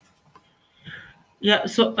Yeah,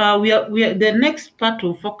 so we are the next part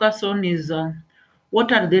to focus on is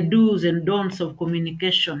what are the do's and don'ts of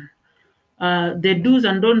communication. The do's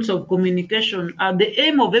and don'ts of communication. The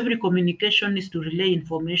aim of every communication is to relay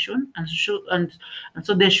information, and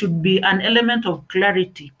so there should be an element of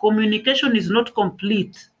clarity. Communication is not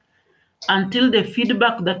complete until the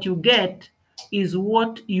feedback that you get is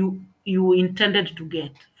what you intended to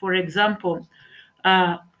get. For example,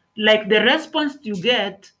 uh, like the response you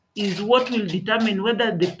get is what will determine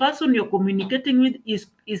whether the person you're communicating with is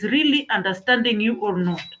really understanding you or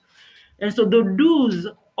not. And so the do's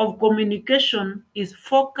of communication is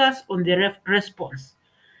focus on the response.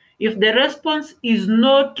 If the response is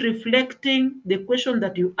not reflecting the question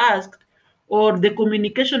that you asked or the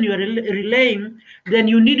communication you are relaying, then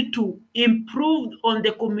you need to improve on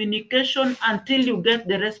the communication until you get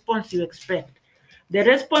the response you expect. The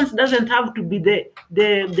response doesn't have to be the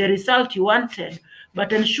result you wanted,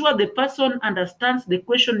 but ensure the person understands the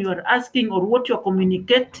question you are asking or what you're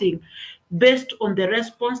communicating based on the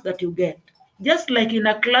response that you get. Just like in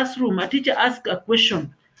a classroom, a teacher asks a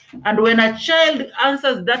question, and when a child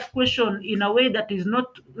answers that question in a way that is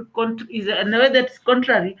not is in a way that's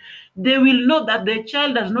contrary, they will know that the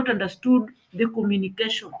child has not understood the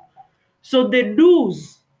communication. So the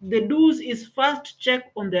do's is first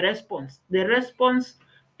check on the response. The response,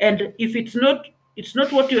 and if it's not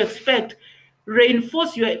what you expect,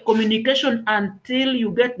 reinforce your communication until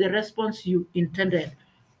you get the response you intended.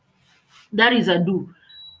 That is a do.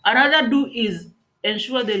 Another do is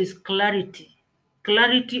ensure there is clarity.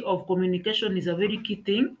 Clarity of communication is a very key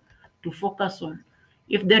thing to focus on.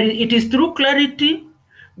 If it is through clarity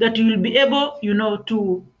that you will be able,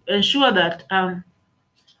 to ensure that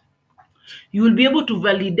you will be able to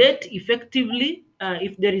validate effectively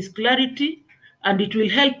if there is clarity, and it will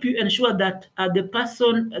help you ensure that the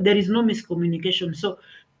person there is no miscommunication. So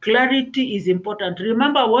clarity is important.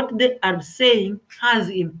 Remember, what they are saying has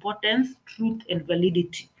importance, truth, and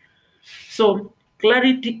validity. So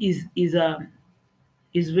clarity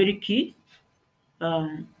is very key.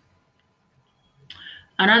 Um,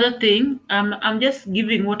 Another thing, I'm just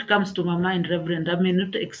giving what comes to my mind, Reverend. I may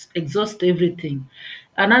not exhaust everything.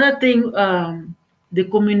 Another thing, the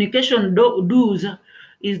communication do's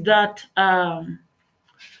is that has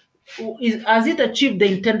it achieved the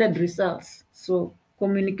intended results? So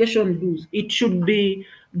communication do's, it should be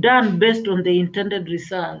done based on the intended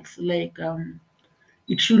results. Like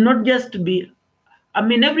it should not just be. I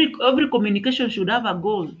mean, every communication should have a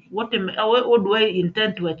goal. What do I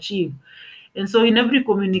intend to achieve? And so, in every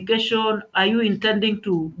communication, are you intending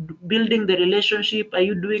to building the relationship? Are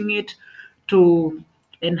you doing it to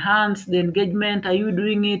enhance the engagement? Are you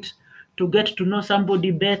doing it to get to know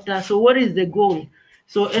somebody better? So, what is the goal?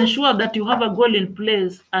 So, ensure that you have a goal in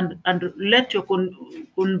place, and let your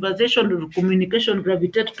conversation or communication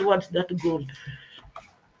gravitate towards that goal.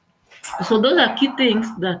 So those are key things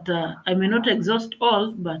that I may not exhaust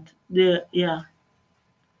all, but yeah.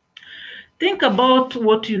 Think about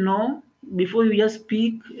what you know before you just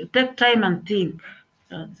speak. Take time and think.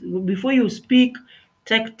 Uh, Before you speak,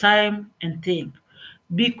 take time and think.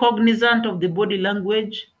 Be cognizant of the body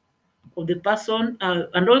language of the person,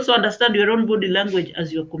 and also understand your own body language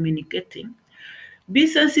as you're communicating. Be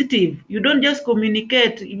sensitive. You don't just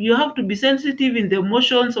communicate. You have to be sensitive in the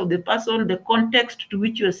emotions of the person, the context to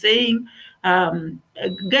which you're saying.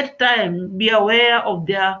 Get time. Be aware of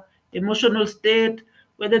their emotional state,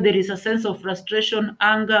 whether there is a sense of frustration,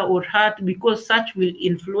 anger, or hurt, because such will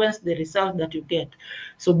influence the result that you get.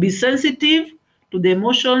 So be sensitive to the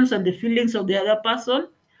emotions and the feelings of the other person.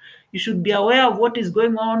 You should be aware of what is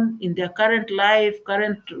going on in their current life,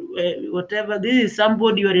 current whatever. This is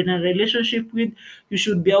somebody you're in a relationship with. You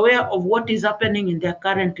should be aware of what is happening in their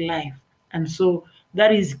current life. And so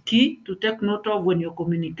that is key to take note of when you're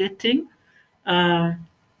communicating. Uh,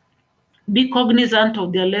 be cognizant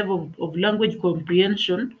of their level of language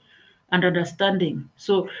comprehension and understanding.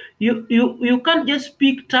 So you can't just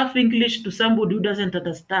speak tough English to somebody who doesn't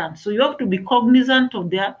understand. So you have to be cognizant of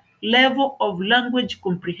their level of language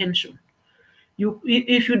comprehension.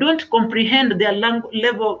 If you don't comprehend their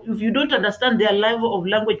level, if you don't understand their level of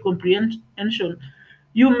language comprehension,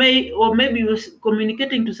 you may, or maybe you're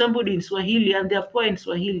communicating to somebody in Swahili and they're poor in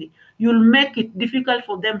Swahili, you'll make it difficult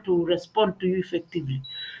for them to respond to you effectively.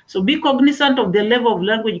 So be cognizant of the level of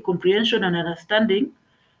language comprehension and understanding,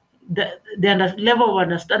 the level of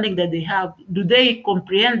understanding that they have. Do they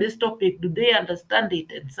comprehend this topic? Do they understand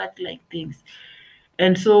it? And such like things.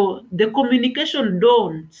 And so the communication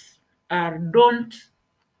don'ts are, don't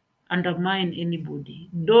undermine anybody.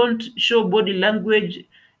 Don't show body language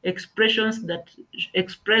expressions that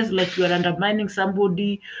express like you are undermining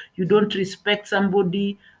somebody, you don't respect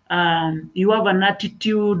somebody, you have an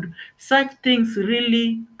attitude, such things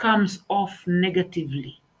really comes off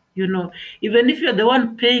negatively. You know, even if you're the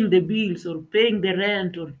one paying the bills or paying the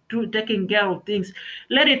rent or taking care of things,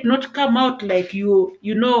 let it not come out like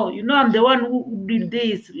I'm the one who did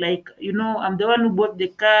this, like, I'm the one who bought the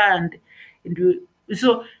car, and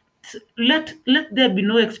so let there be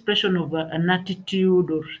no expression of an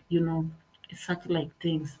attitude, or such like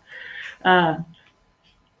things. uh,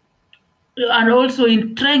 and also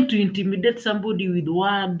in trying to intimidate somebody with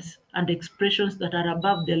words and expressions that are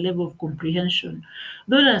above their level of comprehension.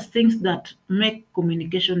 Those are things that make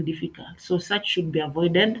communication difficult. So such should be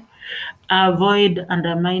avoided. Avoid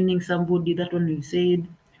undermining somebody, that one you said.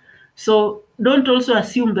 So don't also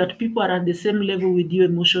assume that people are at the same level with you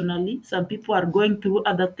emotionally. Some people are going through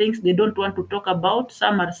other things they don't want to talk about.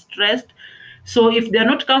 Some are stressed. So if they're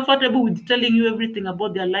not comfortable with telling you everything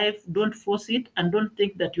about their life, don't force it, and don't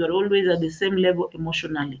think that you are always at the same level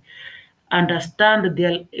emotionally. Understand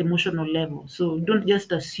their emotional level. So don't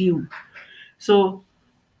just assume. So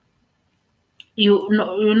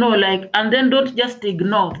like, and then don't just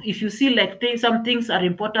ignore. If you see like some things are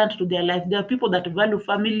important to their life, there are people that value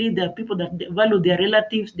family, there are people that value their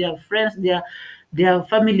relatives, their friends, their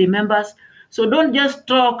family members. So don't just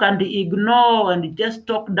talk and ignore and just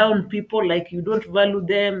talk down people like you don't value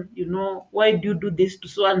them. Why do you do this to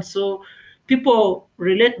so and so? People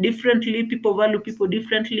relate differently, people value people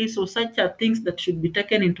differently, so such are things that should be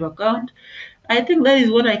taken into account. I think that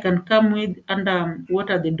is what I can come with. And what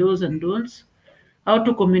are the do's and don'ts? How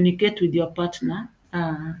to communicate with your partner.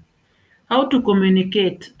 How to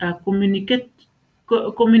communicate.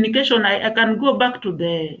 Communication. I can go back to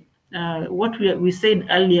the what we said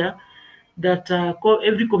earlier, that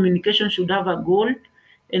every communication should have a goal.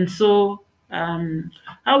 And so,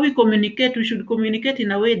 how we communicate, we should communicate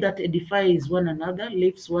in a way that edifies one another,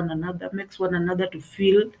 lifts one another, makes one another to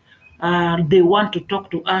feel they want to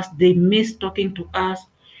talk to us, they miss talking to us.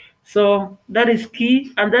 So that is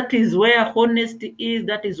key, and that is where honesty is,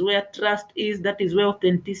 that is where trust is, that is where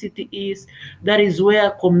authenticity is, that is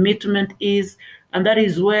where commitment is, and that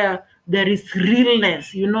is where there is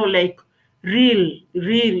realness, like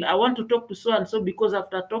real. I want to talk to so and so because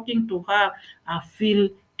after talking to her, I feel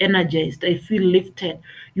energized, I feel lifted.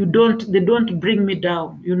 They don't bring me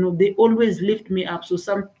down, they always lift me up. So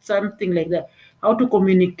something like that. How to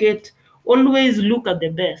communicate. Always look at the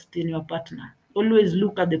best in your partner. Always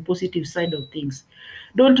look at the positive side of things.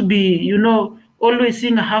 Don't be, always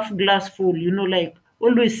seeing a half glass full, like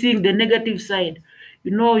always seeing the negative side.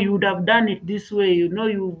 You would have done it this way, you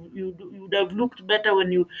would have looked better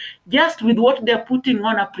when you just with what they're putting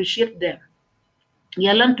on, appreciate them.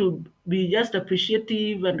 You learn to be just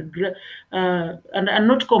appreciative and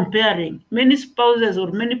not comparing. Many spouses or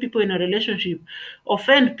many people in a relationship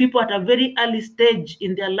offend people at a very early stage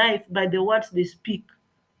in their life by the words they speak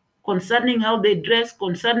concerning how they dress,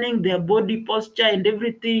 concerning their body posture and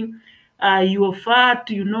everything. You're fat,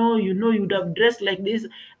 you would have dressed like this,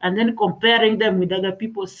 and then comparing them with other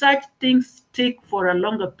people. Such things take for a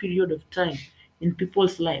longer period of time in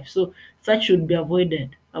people's lives. So such should be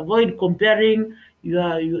avoided. Avoid comparing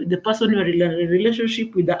the person you're in a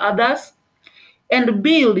relationship with the others, and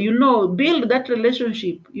build that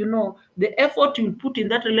relationship. The effort you put in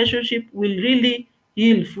that relationship will really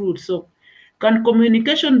yield fruit. So can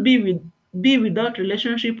communication be without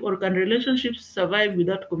relationship, or can relationships survive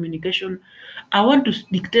without communication? I want to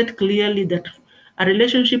dictate clearly that a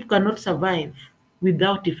relationship cannot survive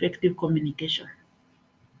without effective communication.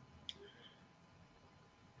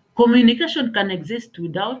 Communication can exist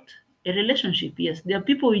without a relationship. Yes, there are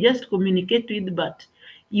people you just communicate with, but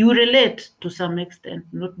you relate to some extent,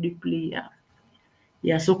 not deeply. Yeah.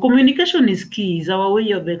 Yeah, so communication is key. It's our way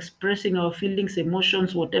of expressing our feelings,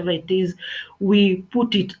 emotions, whatever it is. We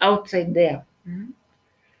put it outside there.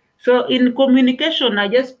 So in communication, I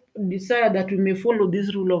just desire that we may follow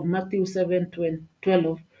this rule of Matthew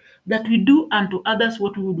 7:12, that we do unto others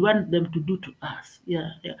what we would want them to do to us. Yeah,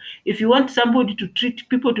 yeah. If you want somebody to treat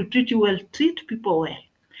people to treat you well, treat people well.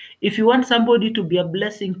 If you want somebody to be a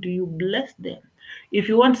blessing to you, bless them. If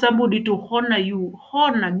you want somebody to honor you,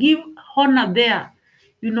 give honor there.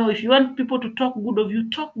 If you want people to talk good of you,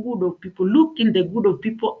 talk good of people. Look in the good of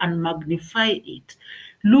people and magnify it.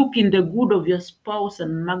 Look in the good of your spouse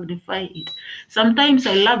and magnify it. Sometimes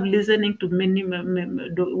I love listening to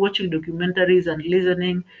watching documentaries and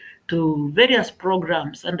listening to various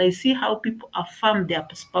programs, and I see how people affirm their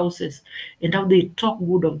spouses and how they talk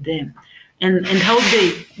good of them, and how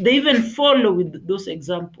they even follow with those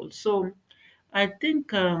examples. So I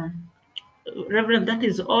think Reverend, that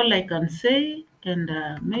is all I can say, and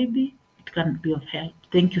maybe it can be of help.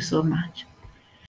 Thank you so much.